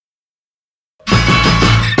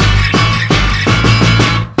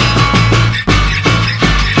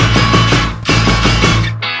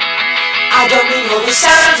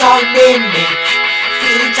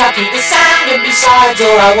besides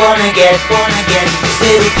all I wanna get this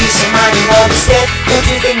little piece of mind and love instead. Don't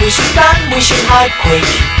you think we should run, we should hide quick?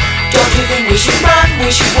 Don't you think we should run,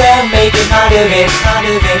 we should well make a night of it, night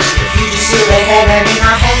of it. The future's still ahead and in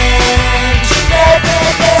our hands. Tell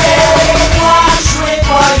me what's with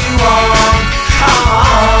what you want. Come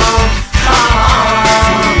on, come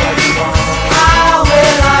on. Do what you want. How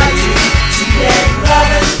will I do to get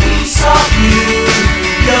love and peace off you?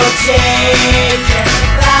 You're taking it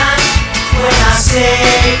back when I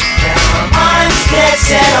say that my mind's dead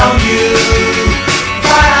set on you.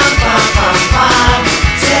 Bam, bam, bam, bam.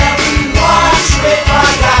 Tell me what's with I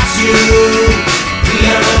got you. We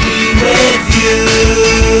gonna be with you.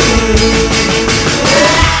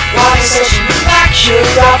 Why session you back, you're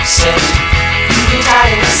upset. You've been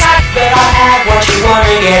tied in a sack, but I have what you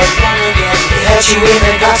wanna get. It hurts you in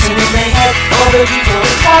the guts and in the head. All the dreams, all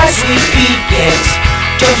the cries we beget.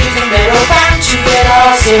 Don't you think they're all bound to get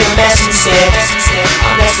us in a mess instead?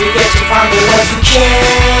 Unless we get to find the words we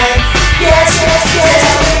can. Yes, yes, yes.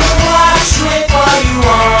 Tell me what's with what you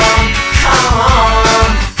want. Come on,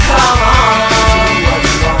 come on. Do what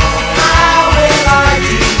you want. How will I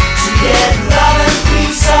do to get love and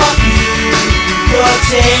peace off you? You're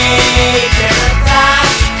taking it back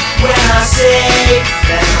when I say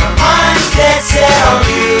that my mind's dead set on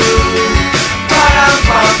you. Bam,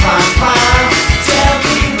 bam, bam, bam. Tell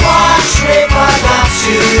me what's with what got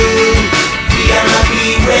you. We gonna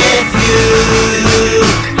be with you.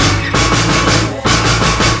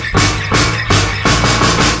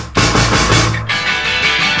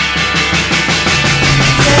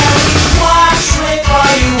 Tell me what's with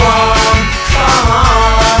what you want. Come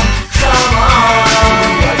on, come on.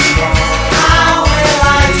 Do what you want. How will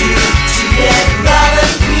I do to get love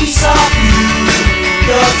and peace off you?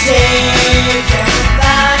 You're taking it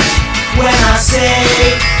back when I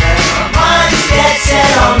say that my mind's dead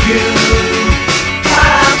set on you.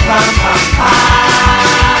 Pam, pam, pam,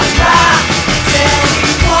 pam, pam. Tell me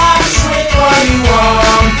what's with what you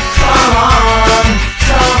want. Come on,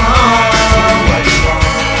 come on. Do what you want.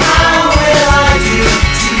 How will I do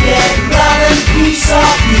to get love and peace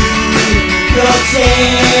off you? You're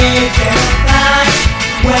taking it back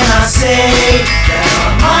when I say that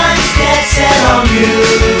my mind's dead set on you.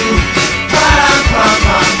 Pam, pam,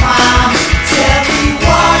 pam, pam. Tell me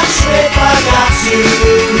what's with I got you.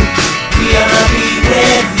 We gonna be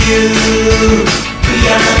with you. We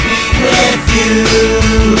gonna be with you.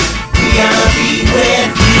 We gonna be